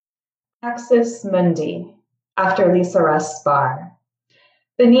Axis Mundi, after Lisa Russ Barr.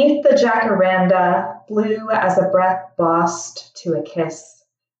 Beneath the jacaranda, blue as a breath lost to a kiss,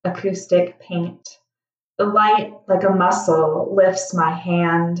 acoustic paint. The light, like a muscle, lifts my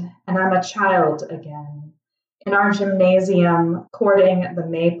hand, and I'm a child again. In our gymnasium, courting the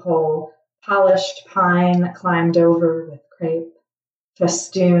maypole, polished pine climbed over with crepe.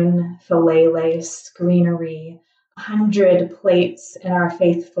 Festoon, fillet lace, greenery, 100 plates in our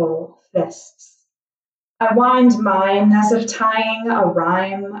faithful fists. I wind mine as if tying a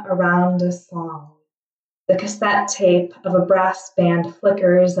rhyme around a song. The cassette tape of a brass band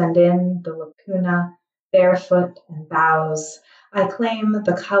flickers, and in the lacuna, barefoot and bows, I claim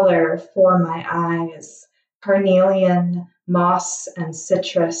the color for my eyes, carnelian, moss and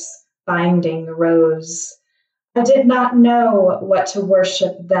citrus, binding rose. I did not know what to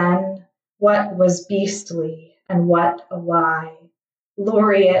worship then, what was beastly and what a lie.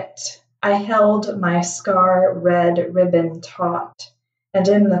 Laureate, I held my scar-red ribbon taut, and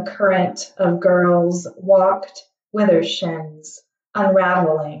in the current of girls walked withershins,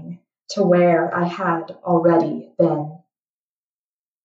 unraveling to where I had already been.